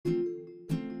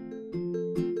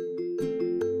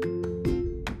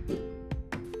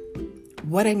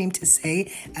What I Mean to Say,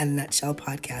 a Nutshell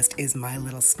podcast is my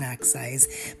little snack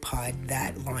size pod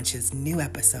that launches new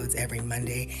episodes every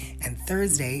Monday and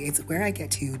Thursday. It's where I get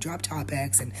to drop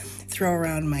topics and throw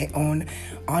around my own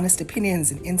honest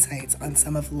opinions and insights on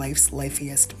some of life's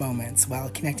lifeiest moments while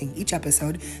connecting each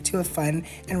episode to a fun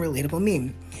and relatable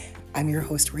meme. I'm your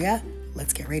host, Rhea.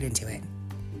 Let's get right into it.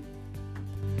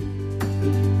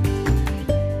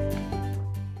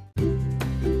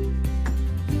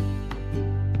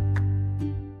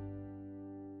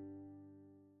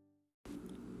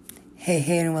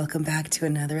 Hey, and welcome back to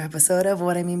another episode of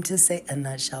What I Mean to Say, a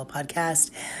Nutshell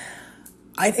podcast.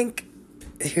 I think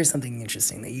here's something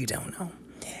interesting that you don't know.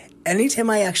 Anytime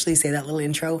I actually say that little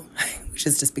intro, which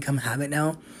has just become a habit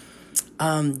now,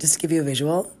 just to give you a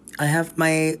visual, I have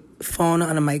my phone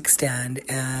on a mic stand,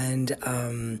 and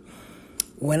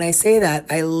when I say that,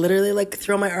 I literally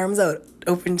throw my arms out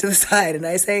open to the side, and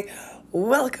I say,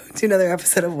 welcome to another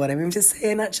episode of What I Mean to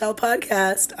Say, a Nutshell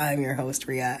podcast. I'm your host,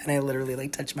 Rhea, and I literally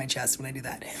touch my chest when I do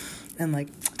that.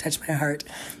 And touch my heart.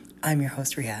 I'm your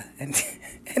host, Rhea. And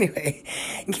anyway,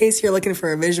 in case you're looking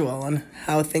for a visual on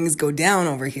how things go down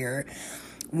over here,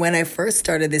 when I first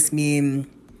started this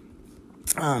meme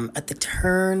at the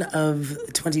turn of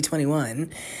 2021,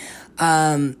 did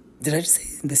I just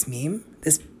say this meme?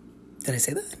 Did I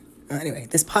say that? Anyway,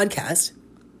 this podcast,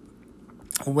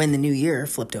 when the new year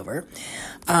flipped over,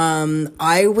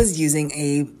 I was using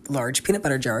a large peanut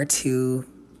butter jar to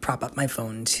prop up my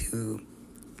phone to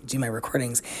do my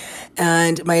recordings.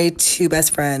 And my two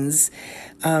best friends,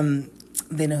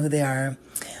 they know who they are.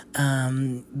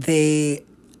 They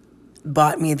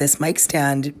bought me this mic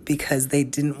stand because they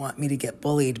didn't want me to get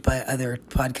bullied by other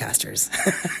podcasters.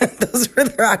 Those were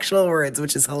their actual words,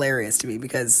 which is hilarious to me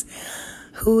because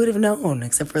who would have known,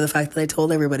 except for the fact that I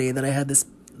told everybody that I had this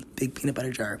big peanut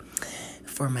butter jar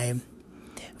for my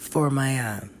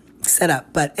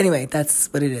setup. But anyway, that's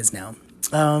what it is now.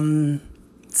 Some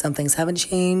things haven't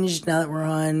changed now that we're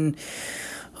on,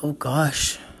 oh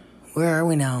gosh, where are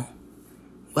we now?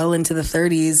 Well into the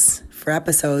 30s for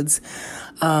episodes.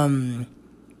 And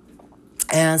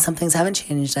some things haven't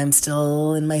changed. I'm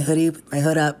still in my hoodie with my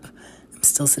hood up. I'm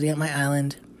still sitting at my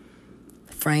island.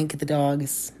 Frank, the dog,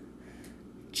 is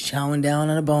chowing down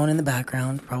on a bone in the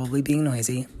background, probably being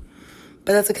noisy.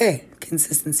 But that's okay.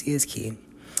 Consistency is key.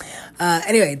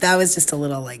 Anyway, that was just a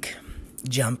little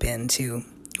jump into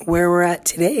where we're at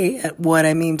today at What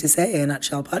I Mean to Say, a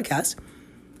Nutshell podcast.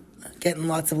 Getting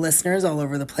lots of listeners all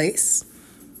over the place.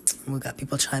 We've got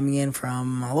people chiming in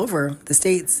from all over the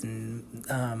States and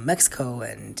Mexico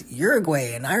and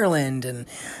Uruguay and Ireland. And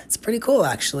it's pretty cool,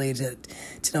 actually, to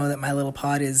know that my little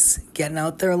pod is getting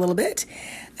out there a little bit.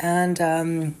 And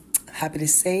happy to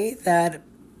say that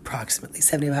approximately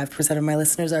 75% of my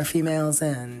listeners are females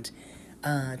and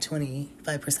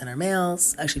 25% are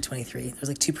males. Actually, 23. There's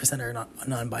 2% are not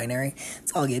non-binary.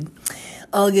 It's all good.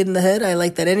 All good in the hood. I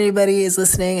like that anybody is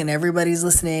listening and everybody's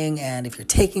listening. And if you're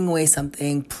taking away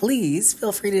something, please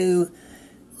feel free to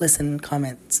listen,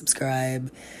 comment,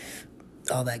 subscribe,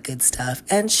 all that good stuff.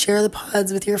 And share the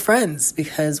pods with your friends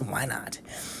because why not?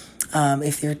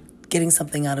 If you're getting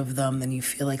something out of them and you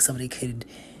feel like somebody could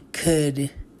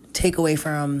take away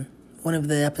from one of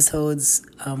the episodes,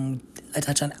 I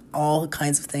touch on all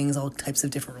kinds of things, all types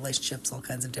of different relationships, all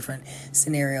kinds of different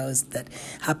scenarios that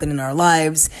happen in our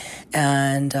lives.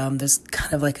 And there's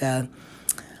kind of a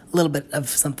little bit of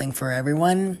something for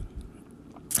everyone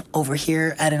over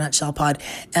here at A Nutshell Pod.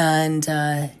 And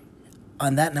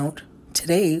on that note,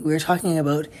 today we're talking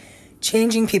about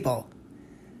changing people.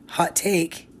 Hot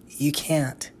take, you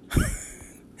can't.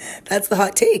 That's the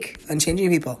hot take on changing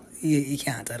people. You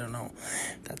can't. I don't know.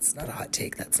 That's not a hot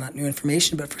take. That's not new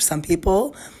information. But for some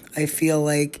people, I feel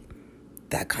like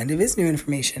that kind of is new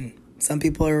information. Some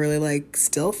people are really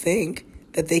still think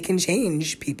that they can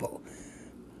change people.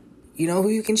 You know who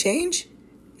you can change?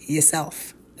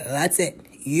 Yourself. That's it.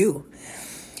 You.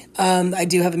 I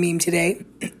do have a meme today.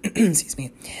 Excuse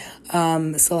me.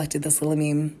 Selected this little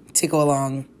meme to go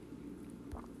along.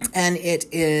 And it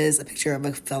is a picture of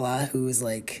a fella who's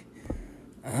I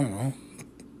don't know,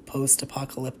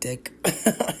 post-apocalyptic.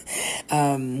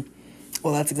 Well,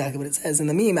 that's exactly what it says in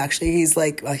the meme. Actually, he's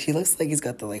he looks like he's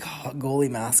got the hot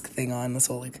goalie mask thing on. This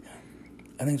whole I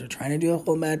think they're trying to do a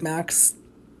whole Mad Max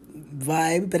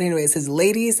vibe. But anyway, it says,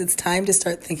 ladies, it's time to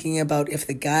start thinking about if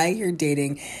the guy you're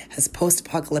dating has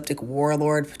post-apocalyptic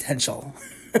warlord potential.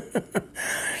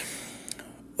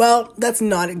 Well, that's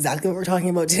not exactly what we're talking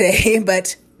about today,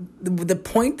 but the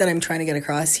point that I'm trying to get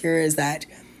across here is that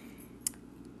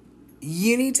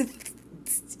you need to,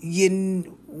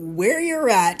 where you're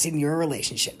at in your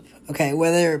relationship, okay,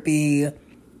 whether it be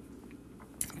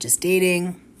just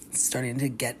dating, starting to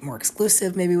get more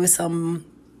exclusive, maybe with someone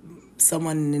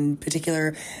in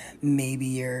particular. Maybe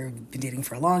you've been dating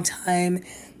for a long time.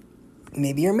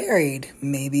 Maybe you're married.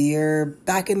 Maybe you're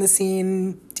back in the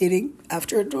scene dating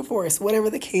after a divorce, whatever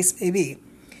the case may be.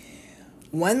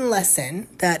 One lesson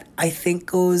that I think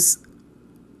goes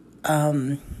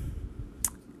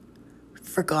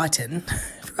forgotten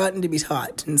to be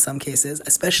taught in some cases,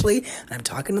 especially, and I'm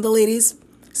talking to the ladies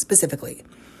specifically,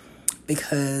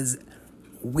 because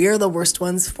we're the worst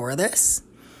ones for this.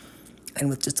 And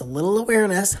with just a little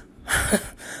awareness,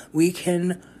 we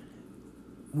can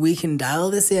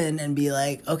dial this in and be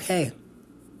like, okay,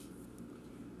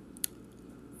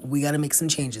 we got to make some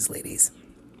changes, ladies.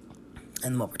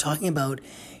 And what we're talking about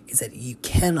is that you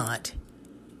cannot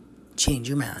change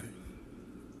your man.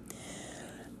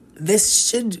 This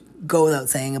should go without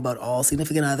saying about all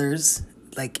significant others,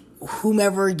 like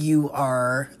whomever you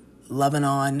are loving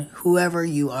on, whoever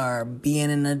you are being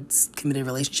in a committed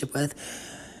relationship with,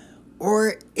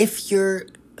 or if you're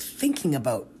thinking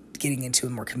about getting into a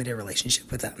more committed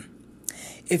relationship with them.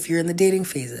 If you're in the dating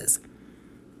phases,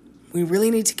 we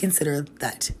really need to consider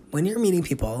that when you're meeting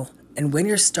people and when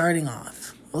you're starting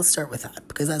off, we'll start with that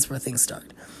because that's where things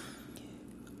start.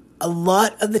 A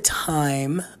lot of the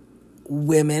time,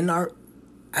 women are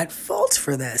at fault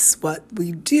for this. What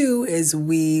we do is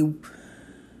we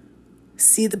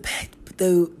see the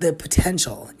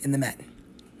potential in the men.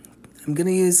 I'm going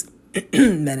to use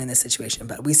men in this situation,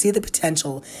 but we see the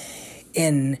potential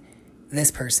in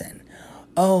this person.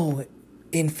 Oh,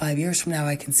 in 5 years from now,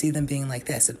 I can see them being like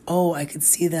this. And oh, I could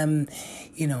see them,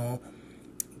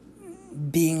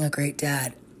 being a great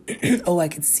dad. Oh, I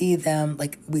could see them,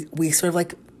 like, we sort of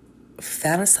like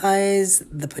fantasize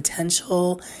the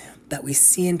potential that we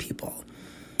see in people.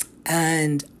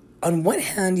 And on one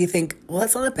hand, you think, well,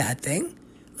 that's not a bad thing.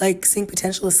 Like, seeing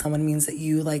potential in someone means that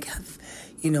you, like, have,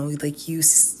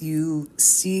 you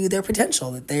see their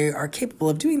potential, that they are capable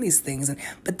of doing these things.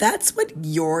 But that's what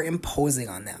you're imposing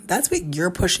on them. That's what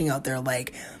you're pushing out there,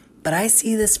 like, but I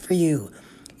see this for you.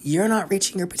 You're not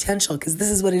reaching your potential because this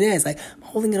is what it is. Like, I'm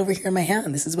holding it over here in my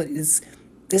hand. This is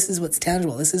what's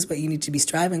tangible. This is what you need to be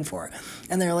striving for.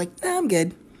 And they're like, nah, I'm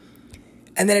good.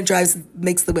 And then it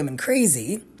makes the women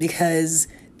crazy because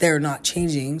they're not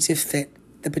changing to fit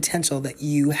the potential that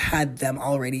you had them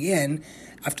already in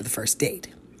after the first date.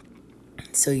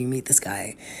 So you meet this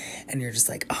guy and you're just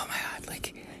like, oh my God,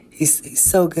 like he's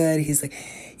so good. He's like,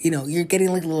 you're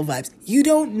getting like little vibes. You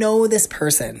don't know this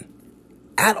person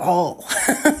at all.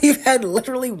 You've had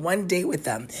literally one date with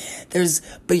them.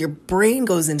 But your brain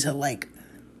goes into like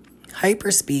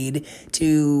hyperspeed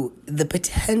to the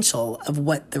potential of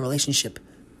what the relationship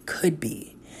could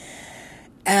be.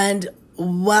 And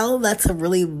while that's a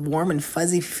really warm and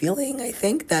fuzzy feeling, I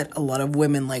think that a lot of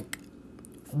women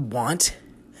want,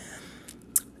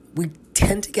 we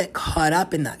tend to get caught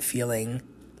up in that feeling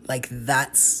like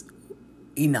that's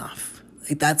enough.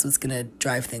 Like that's what's going to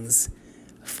drive things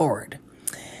forward.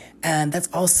 And that's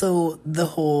also the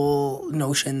whole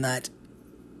notion that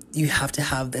you have to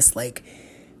have this like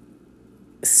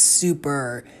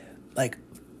super like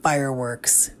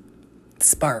fireworks,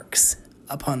 sparks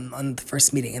on the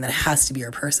first meeting, and that has to be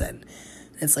your person.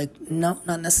 It's like, no,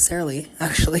 not necessarily,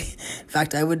 actually. In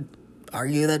fact, I would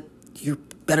argue that you're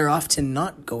better off to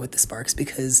not go with the sparks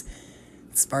because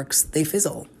sparks, they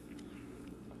fizzle.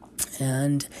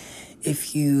 And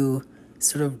if you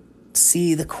sort of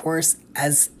see the course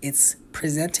as it's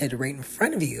presented right in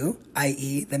front of you,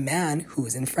 i.e. the man who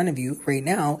is in front of you right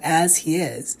now as he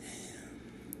is,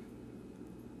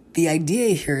 the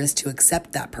idea here is to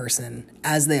accept that person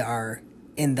as they are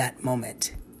in that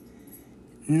moment,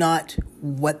 not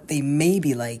what they may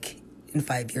be like in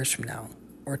 5 years from now,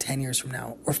 or 10 years from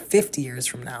now, or 50 years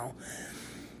from now.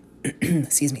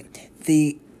 Excuse me.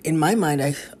 In my mind,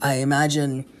 I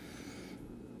imagine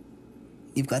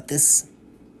you've got this.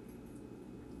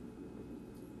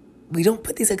 We don't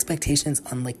put these expectations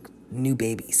on like new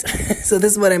babies. So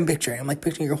this is what I'm picturing. I'm like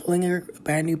picturing you're holding a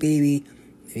brand new baby.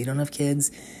 Maybe you don't have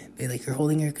kids. Maybe like you're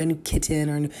holding your new kitten,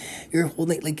 or you're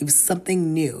holding like it was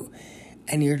something new,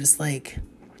 and you're just like,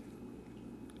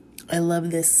 I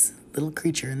love this little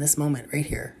creature in this moment right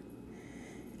here.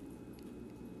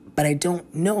 But I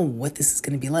don't know what this is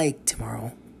going to be like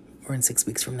tomorrow, or in 6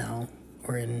 weeks from now,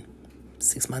 or in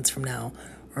 6 months from now,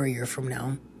 or a year from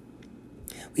now.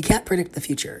 We can't predict the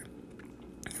future.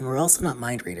 And we're also not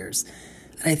mind readers.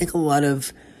 And I think a lot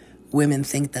of women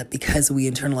think that because we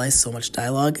internalize so much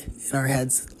dialogue in our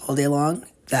heads all day long,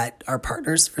 that our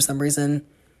partners, for some reason,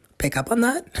 pick up on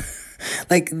that.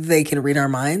 Like they can read our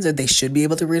minds, or they should be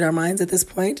able to read our minds at this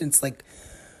point. It's like,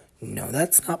 No,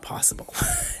 that's not possible.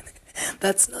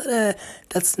 That's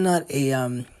not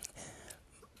a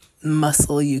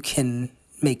muscle you can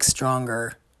make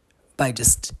stronger by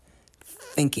just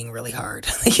thinking really hard.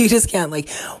 Like, you just can't, like,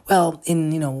 well,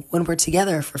 when we're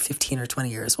together for 15 or 20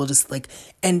 years, we'll just, like,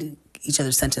 end each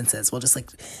other's sentences. We'll just, like,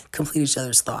 complete each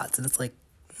other's thoughts. And it's like,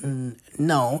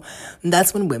 no. And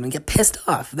that's when women get pissed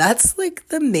off. That's, like,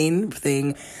 the main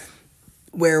thing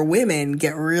where women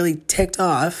get really ticked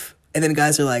off, and then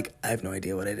guys are like, I have no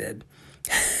idea what I did.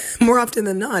 More often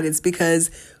than not, it's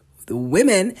because the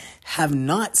women have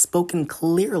not spoken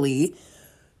clearly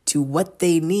to what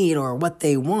they need or what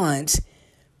they want,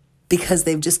 because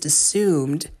they've just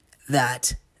assumed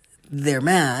that their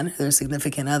man, their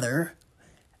significant other,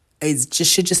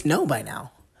 should just know by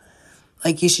now.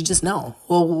 Like, you should just know.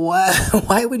 Well,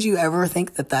 why would you ever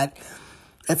think that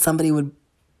somebody would,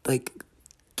 like,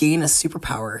 gain a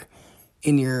superpower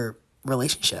in your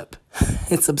relationship?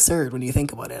 It's absurd when you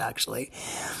think about it, actually.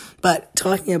 But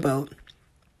talking about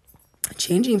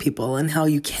changing people and how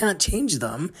you can't change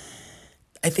them,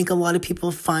 I think a lot of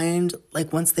people find,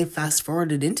 like, once they fast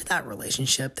forwarded into that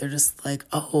relationship, they're just like,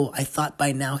 oh, I thought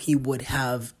by now he would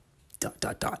have ...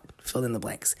 filled in the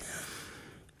blanks.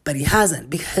 But he hasn't,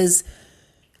 because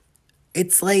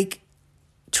it's like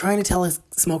trying to tell a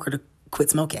smoker to quit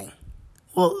smoking.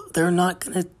 Well,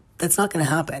 that's not gonna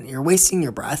happen. You're wasting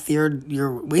your breath,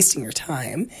 you're wasting your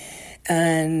time.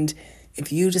 And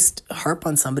if you just harp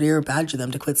on somebody or badger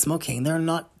them to quit smoking,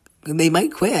 they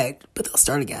might quit, but they'll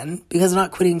start again, because they're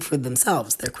not quitting for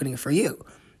themselves. They're quitting for you,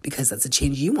 because that's a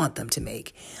change you want them to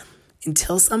make.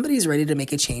 Until somebody's ready to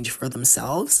make a change for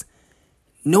themselves,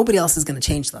 nobody else is going to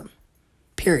change them,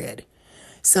 period.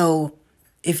 So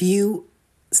if you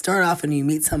start off and you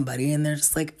meet somebody and they're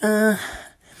just like, I'm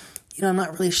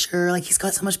not really sure. Like, he's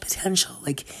got so much potential.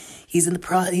 Like, he's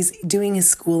doing his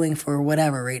schooling for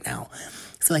whatever right now.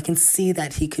 So I can see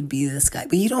that he could be this guy,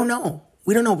 but you don't know.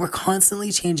 We don't know. We're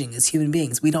constantly changing as human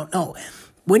beings. We don't know.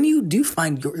 When you do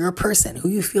find your person, who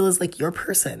you feel is like your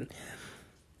person,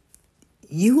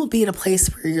 you will be in a place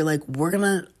where you're like,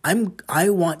 I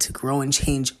want to grow and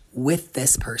change with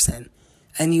this person.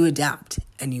 And you adapt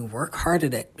and you work hard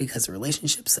at it, because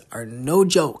relationships are no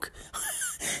joke.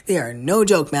 They are no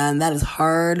joke, man. That is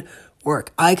hard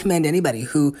work. I commend anybody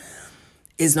who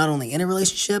is not only in a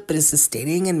relationship, but is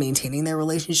sustaining and maintaining their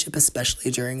relationship, especially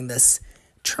during this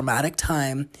traumatic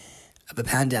time of a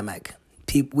pandemic.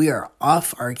 We are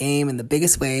off our game in the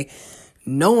biggest way.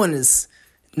 No one's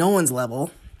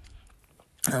level.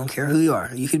 I don't care who you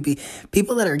are. You could be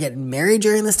people that are getting married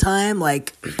during this time.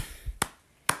 Like,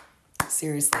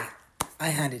 seriously, I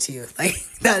hand it to you. Like,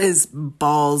 that is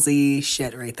ballsy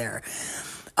shit right there.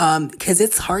 Because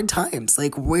it's hard times.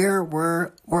 Like,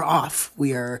 we're off.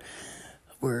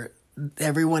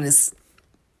 Everyone is,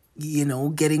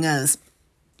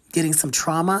 getting some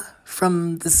trauma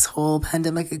from this whole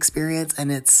pandemic experience,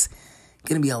 and it's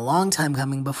going to be a long time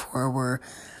coming before we're,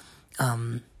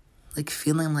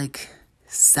 feeling like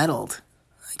settled,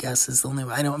 I guess is the only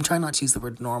way. I know I'm trying not to use the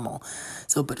word normal.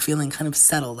 But feeling kind of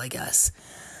settled, I guess.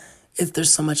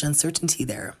 There's so much uncertainty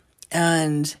there.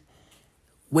 And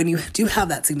when you do have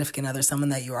that significant other, someone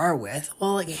that you are with,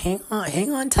 well, like, hang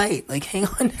on tight. Like, hang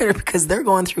on there, because they're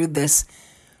going through this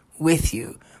with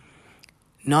you,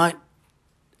 not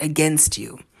against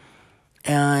you.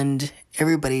 And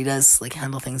everybody does, like,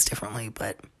 handle things differently.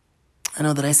 But I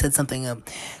know that I said something a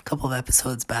couple of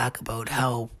episodes back about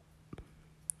how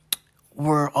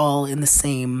we're all in the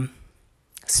same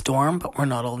storm, but we're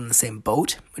not all in the same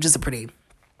boat, which is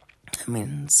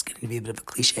it's going to be a bit of a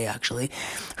cliche, actually.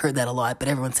 Heard that a lot, but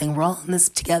everyone's saying we're all in this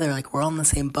together, like, we're all in the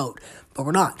same boat, but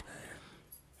we're not.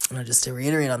 And just to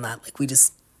reiterate on that, like,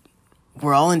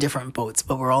 we're all in different boats,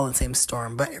 but we're all in the same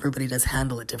storm, but everybody does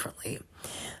handle it differently.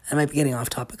 I might be getting off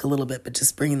topic a little bit, but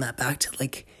just bringing that back to,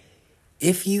 like,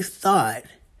 if you thought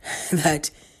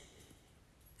that,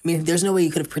 there's no way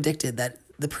you could have predicted that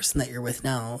the person that you're with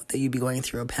now, that you'd be going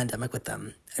through a pandemic with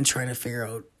them and trying to figure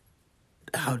out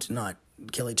how to not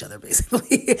kill each other,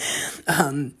 basically.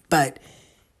 But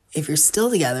if you're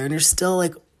still together and you're still,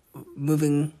 like,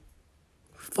 moving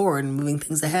forward and moving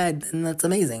things ahead, then that's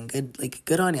amazing.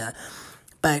 Good on you.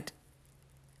 But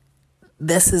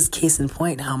this is case in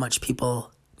point how much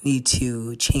people need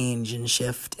to change and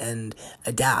shift and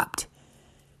adapt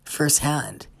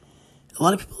firsthand. A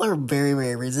lot of people are very,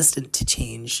 very resistant to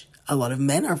change. A lot of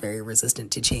men are very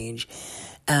resistant to change.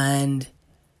 And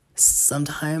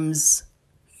sometimes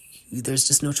there's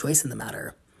just no choice in the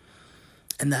matter.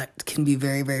 And that can be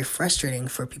very, very frustrating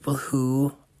for people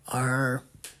who they're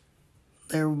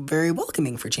very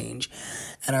welcoming for change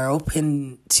and are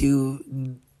open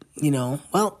to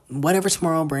well, whatever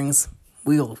tomorrow brings,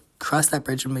 we'll cross that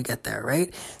bridge when we get there,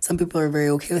 right? Some people are very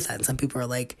okay with that. And some people are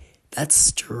like, that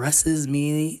stresses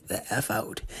me the F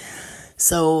out.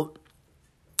 So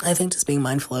I think just being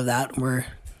mindful of that, we're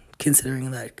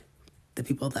considering that the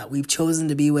people that we've chosen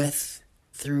to be with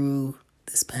through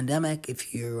this pandemic,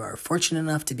 if you are fortunate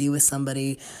enough to be with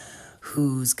somebody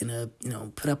who's going to,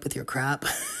 put up with your crap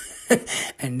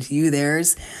and you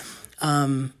theirs,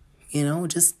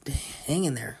 just hang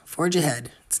in there, forge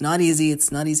ahead. It's not easy.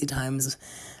 It's not easy times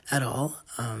at all.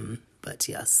 But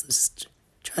yes, just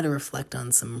try to reflect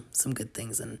on some good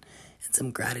things and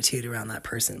some gratitude around that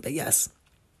person. But yes,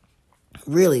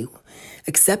 really,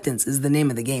 acceptance is the name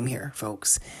of the game here,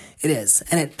 folks. It is.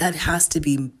 And that has to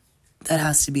be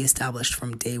established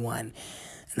from day one.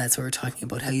 And that's what we're talking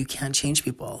about, how you can't change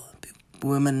people.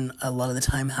 Women, a lot of the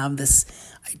time, have this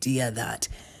idea that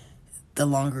the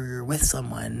longer you're with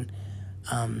someone,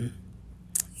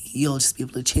 you'll just be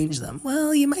able to change them.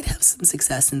 Well, you might have some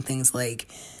success in things like,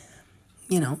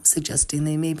 suggesting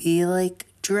they maybe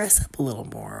dress up a little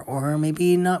more, or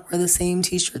maybe not wear the same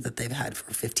t-shirt that they've had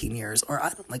for 15 years, or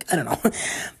I don't know.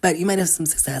 But you might have some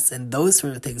success in those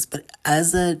sort of things. But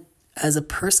as a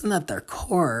person at their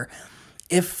core,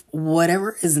 if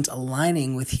whatever isn't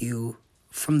aligning with you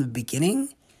from the beginning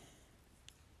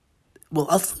will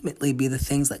ultimately be the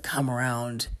things that come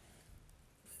around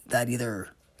that either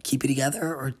keep you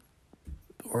together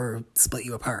or split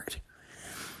you apart.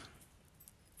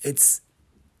 It's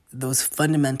those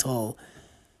fundamental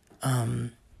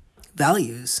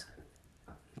values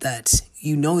that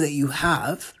that you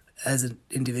have as an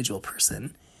individual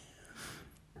person.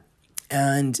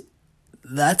 And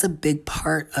that's a big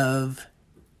part of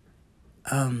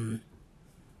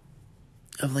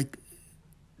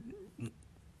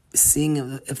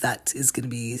seeing if that is going to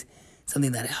be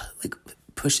something that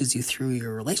pushes you through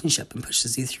your relationship and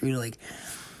pushes you through to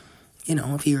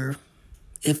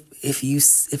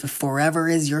if forever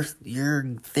is your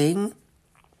thing,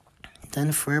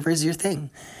 then forever is your thing.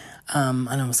 I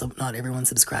know not everyone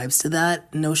subscribes to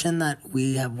that notion that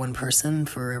we have one person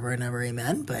forever and ever,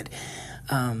 amen. But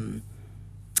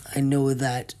I know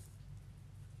that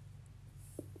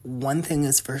one thing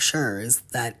is for sure is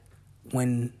that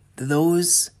when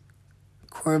those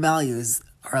core values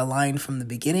are aligned from the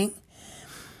beginning,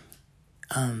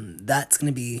 that's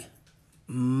going to be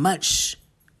much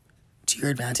to your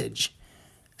advantage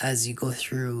as you go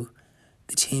through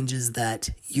the changes that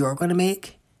you're going to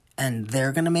make and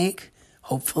they're going to make.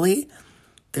 Hopefully,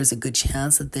 there's a good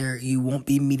chance that you won't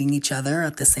be meeting each other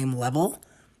at the same level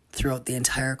throughout the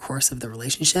entire course of the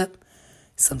relationship.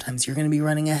 Sometimes you're going to be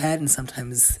running ahead and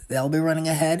sometimes they'll be running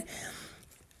ahead.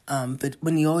 But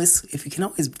if you can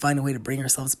always find a way to bring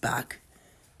yourselves back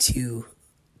to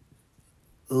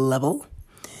level,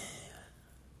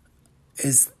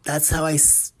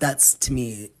 that's to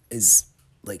me is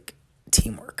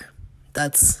teamwork.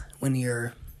 That's when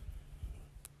you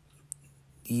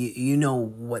know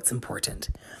what's important.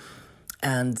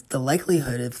 And the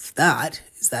likelihood of that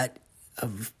is that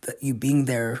you being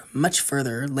there much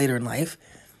further later in life,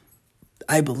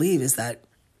 I believe, is that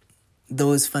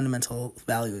those fundamental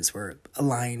values were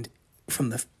aligned from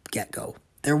the get-go.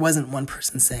 There wasn't one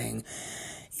person saying,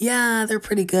 yeah, they're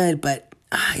pretty good, but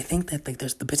I think that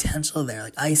there's the potential there.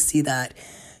 I see that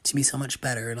to be so much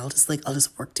better, and I'll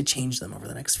just work to change them over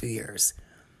the next few years.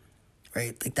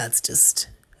 Right? That's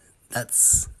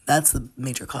the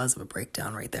major cause of a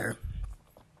breakdown right there.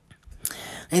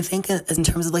 I think in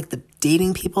terms of the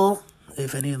dating people,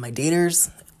 if any of my daters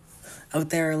out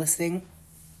there are listening,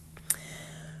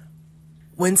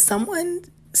 when someone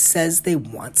says they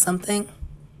want something,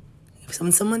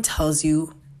 when someone tells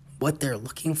you what they're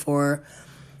looking for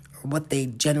or what they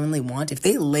genuinely want, if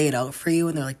they lay it out for you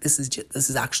and they're like, this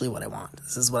is actually what I want,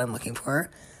 this is what I'm looking for,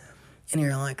 and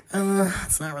you're like,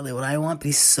 it's not really what I want, but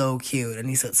he's so cute and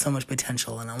he's got so much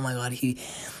potential, and oh my god,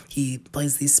 he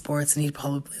plays these sports and he'd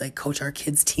probably coach our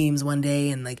kids' teams one day,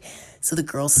 and so the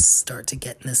girls start to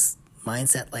get in this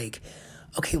mindset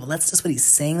okay, well, that's just what he's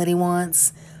saying that he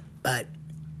wants, but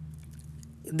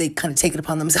they kind of take it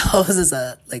upon themselves as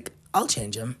I'll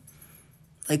change him.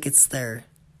 It's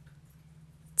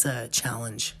a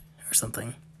challenge or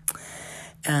something.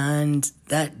 And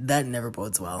that never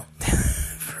bodes well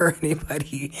for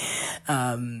anybody.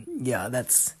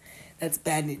 That's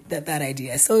bad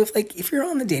idea. So if you're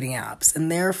on the dating apps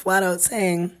and they're flat out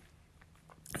saying,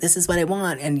 this is what I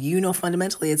want, and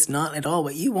fundamentally it's not at all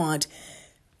what you want,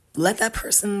 let that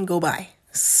person go by.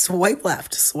 Swipe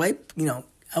left, swipe,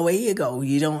 away you go.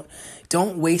 You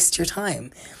don't waste your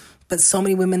time. But so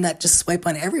many women that just swipe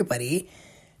on everybody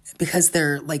because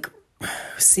they're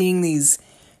seeing these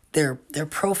their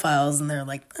profiles and they're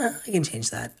like, I can change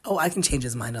that. Oh, I can change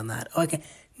his mind on that. Oh, I can.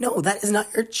 No, that is not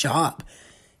your job.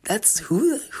 That's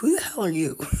who the hell are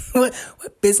you?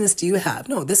 What business do you have?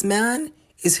 No, this man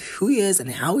is who he is and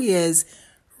how he is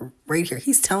right here.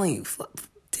 He's telling you,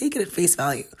 take it at face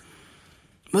value.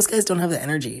 Most guys don't have the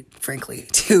energy, frankly,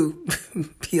 to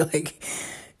be like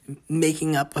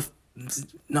making up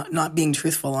not being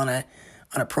truthful on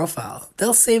a profile.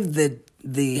 They'll save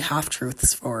the half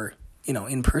truths for,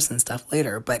 in person stuff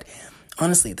later. But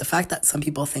honestly, the fact that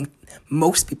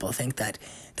most people think that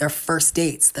their first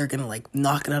dates, they're gonna like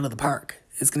knock it out of the park.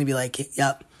 It's gonna be like,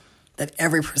 yep, that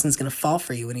every person's gonna fall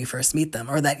for you when you first meet them,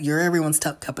 or that you're everyone's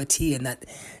cup of tea and that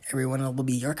everyone will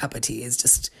be your cup of tea is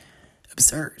just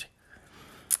absurd.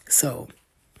 So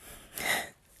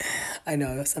I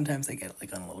know sometimes I get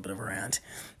like on a little bit of a rant,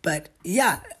 but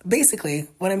yeah, basically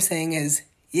what I'm saying is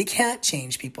you can't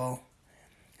change people.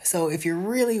 So if you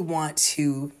really want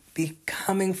to be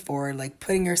coming forward, like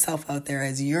putting yourself out there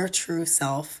as your true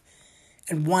self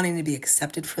and wanting to be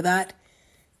accepted for that,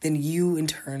 then you in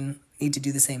turn need to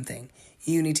do the same thing.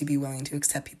 You need to be willing to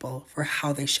accept people for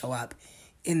how they show up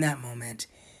in that moment.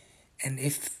 And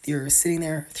if you're sitting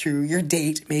there through your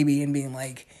date maybe and being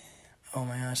like, oh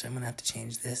my gosh, I'm going to have to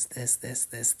change this.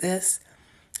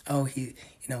 Oh,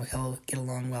 he'll get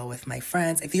along well with my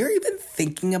friends. If you're even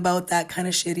thinking about that kind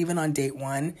of shit, even on date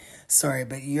one, sorry,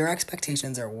 but your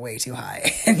expectations are way too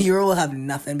high and you will have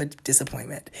nothing but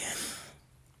disappointment.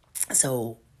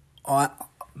 So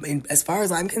as far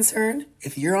as I'm concerned,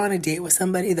 if you're on a date with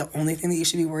somebody, the only thing that you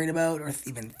should be worried about or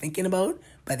even thinking about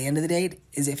by the end of the date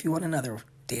is if you want another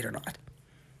date or not.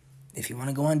 If you want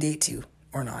to go on date 2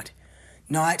 or not.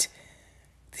 Not,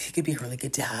 he could be a really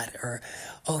good dad, or,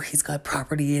 oh, he's got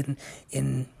property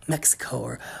in Mexico,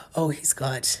 or, oh,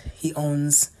 he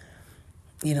owns,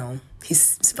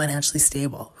 he's financially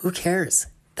stable. Who cares?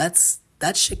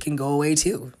 That shit can go away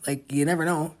too. Like, you never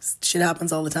know. Shit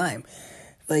happens all the time.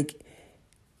 Like,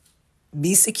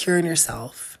 be secure in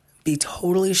yourself. Be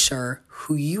totally sure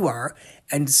who you are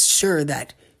and sure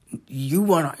that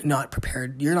you are not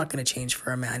prepared. You're not going to change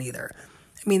for a man either.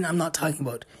 I mean, I'm not talking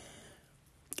about,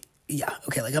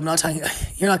 I'm not talking,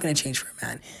 you're not going to change for a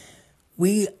man.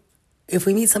 If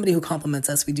we meet somebody who compliments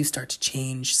us, we do start to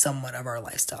change somewhat of our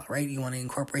lifestyle, right? You want to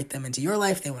incorporate them into your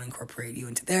life. They want to incorporate you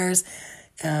into theirs.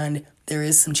 And there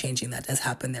is some changing that does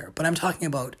happen there. But I'm talking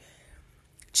about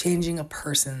changing a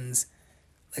person's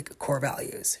like core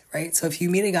values, right? So if you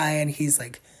meet a guy and he's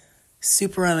like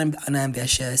super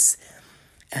unambitious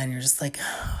and you're just like,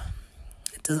 I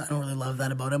don't really love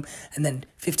that about him. And then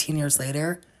 15 years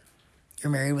later,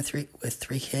 you're married with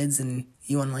three kids and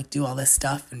you want to like do all this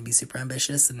stuff and be super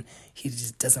ambitious and he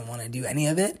just doesn't want to do any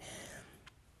of it.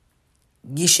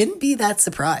 You shouldn't be that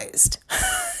surprised.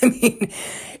 I mean,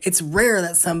 it's rare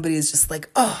that somebody is just like,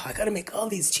 oh, I got to make all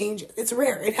these changes. It's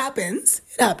rare. It happens,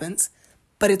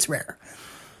 but it's rare.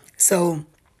 So,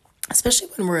 especially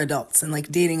when we're adults and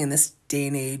like dating in this day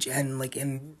and age and like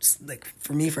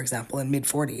for me, for example, in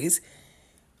mid-40s,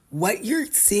 what you're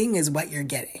seeing is what you're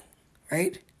getting,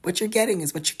 right? What you're getting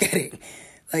is what you're getting.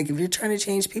 Like, if you're trying to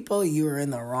change people, you are in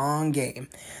the wrong game.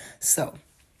 So,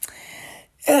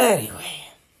 anyway,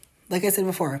 like I said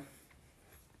before,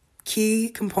 key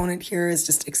component here is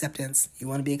just acceptance. You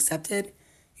want to be accepted.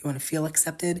 You want to feel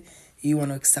accepted. You want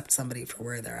to accept somebody for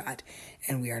where they're at.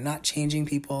 And we are not changing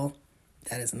people.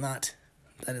 That is not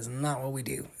what we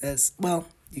do.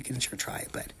 You can sure try,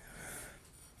 but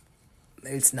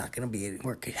it's not going to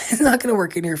work. It's not going to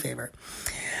work in your favor.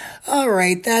 All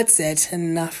right, that's it.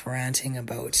 Enough ranting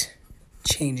about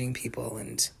changing people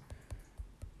and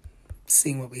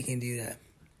seeing what we can do to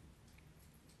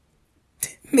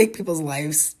make people's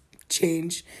lives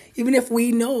change. Even if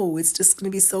we know it's just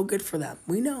going to be so good for them.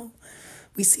 We know.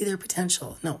 We see their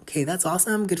potential. No, okay, that's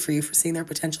awesome. Good for you for seeing their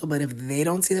potential. But if they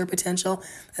don't see their potential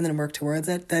and then work towards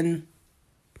it, then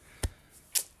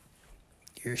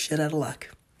you're shit out of luck.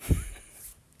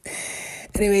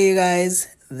 Anyway, you guys,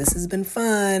 this has been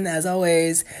fun, as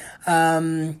always.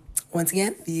 Once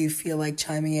again, if you feel like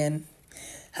chiming in,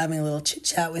 having a little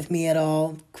chit-chat with me at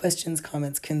all, questions,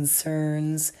 comments,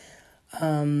 concerns,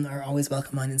 are always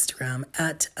welcome on Instagram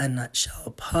at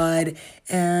 @anutshellpod.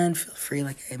 And feel free,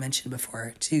 like I mentioned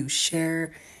before, to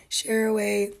share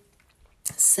away.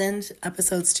 Send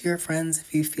episodes to your friends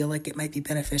if you feel like it might be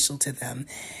beneficial to them.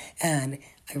 And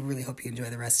I really hope you enjoy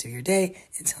the rest of your day.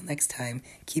 Until next time,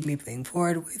 keep moving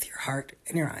forward with your heart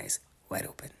and your eyes wide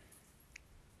open.